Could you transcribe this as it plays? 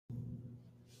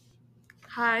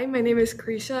Hi, my name is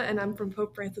Krisha and I'm from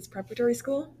Pope Francis Preparatory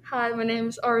School. Hi, my name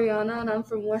is Ariana and I'm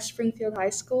from West Springfield High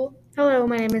School. Hello,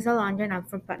 my name is Alondra and I'm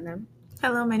from Putnam.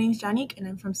 Hello, my name is Janique and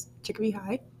I'm from Chicopee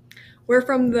High. We're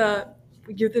from the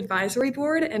Youth Advisory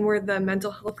Board and we're the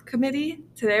Mental Health Committee.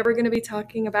 Today we're going to be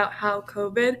talking about how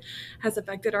COVID has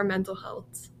affected our mental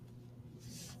health.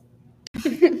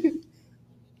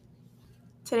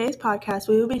 Today's podcast,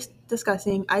 we will be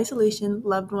discussing isolation,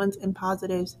 loved ones, and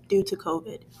positives due to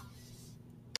COVID.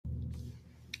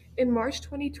 In March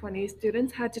 2020,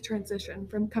 students had to transition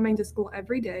from coming to school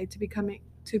every day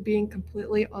to being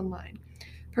completely online.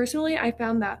 Personally, I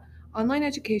found that online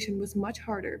education was much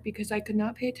harder because I could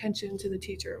not pay attention to the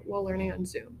teacher while learning on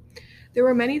Zoom. There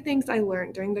were many things I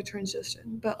learned during the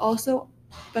transition, but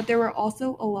there were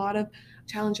also a lot of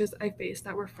challenges I faced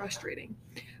that were frustrating.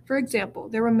 For example,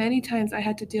 there were many times I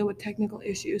had to deal with technical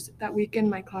issues that weakened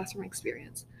my classroom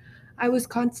experience. I was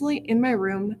constantly in my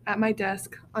room, at my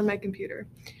desk, on my computer.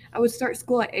 I would start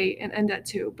school at 8 and end at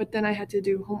 2, but then I had to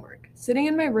do homework. Sitting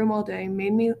in my room all day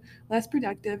made me less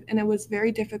productive, and it was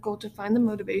very difficult to find the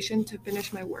motivation to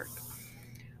finish my work.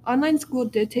 Online school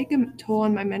did take a toll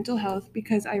on my mental health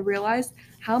because I realized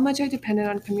how much I depended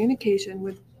on communication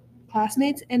with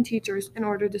classmates and teachers in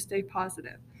order to stay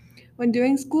positive. When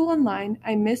doing school online,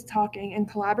 I missed talking and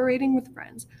collaborating with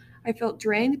friends. I felt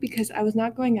drained because I was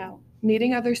not going out,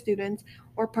 meeting other students,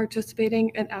 or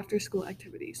participating in after school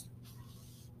activities.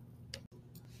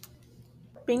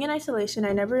 Being in isolation,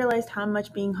 I never realized how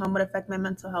much being home would affect my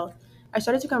mental health. I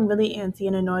started to become really antsy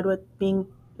and annoyed with being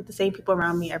with the same people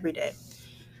around me every day.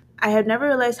 I had never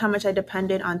realized how much I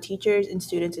depended on teachers and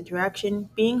students' interaction.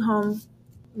 Being home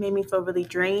made me feel really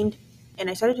drained, and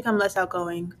I started to become less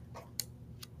outgoing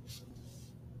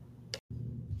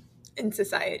in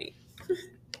society.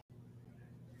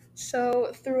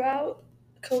 So, throughout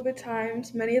COVID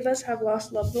times, many of us have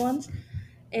lost loved ones,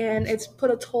 and it's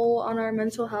put a toll on our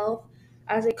mental health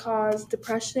as it caused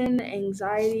depression,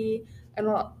 anxiety, and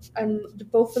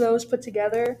both of those put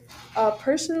together.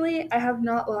 Personally, I have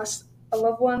not lost a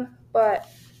loved one, but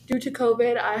due to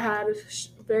COVID, I had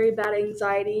very bad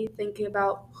anxiety thinking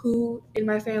about who in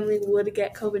my family would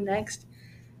get COVID next,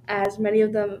 as many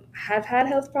of them have had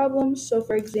health problems. So,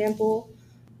 for example,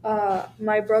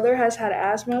 my brother has had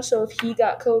asthma, so if he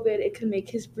got COVID, it could make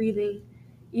his breathing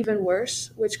even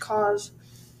worse, which caused.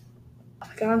 Oh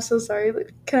my god, I'm so sorry.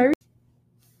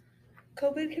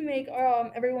 COVID can make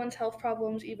everyone's health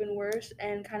problems even worse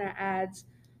and kind of adds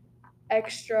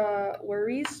extra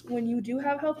worries when you do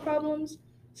have health problems.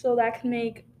 So that can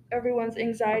make everyone's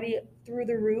anxiety through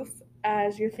the roof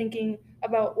as you're thinking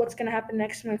about what's going to happen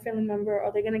next to my family member.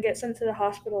 Are they going to get sent to the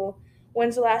hospital?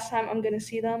 When's the last time I'm going to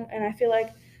see them? And I feel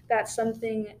like that's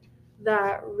something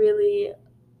that really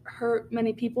hurt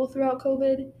many people throughout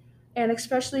COVID. And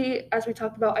especially as we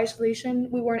talked about isolation,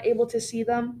 we weren't able to see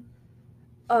them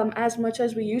as much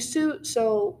as we used to.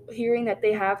 So hearing that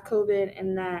they have COVID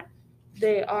and that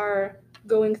they are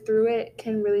going through it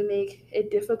can really make it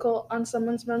difficult on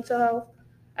someone's mental health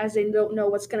as they don't know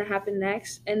what's going to happen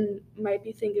next and might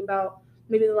be thinking about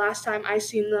maybe the last time I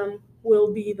seen them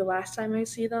will be the last time I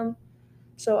see them.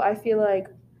 So I feel like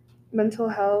mental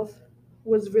health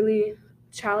was really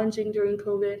challenging during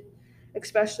COVID,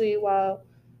 especially while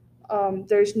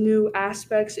there's new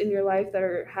aspects in your life that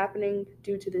are happening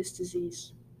due to this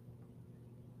disease.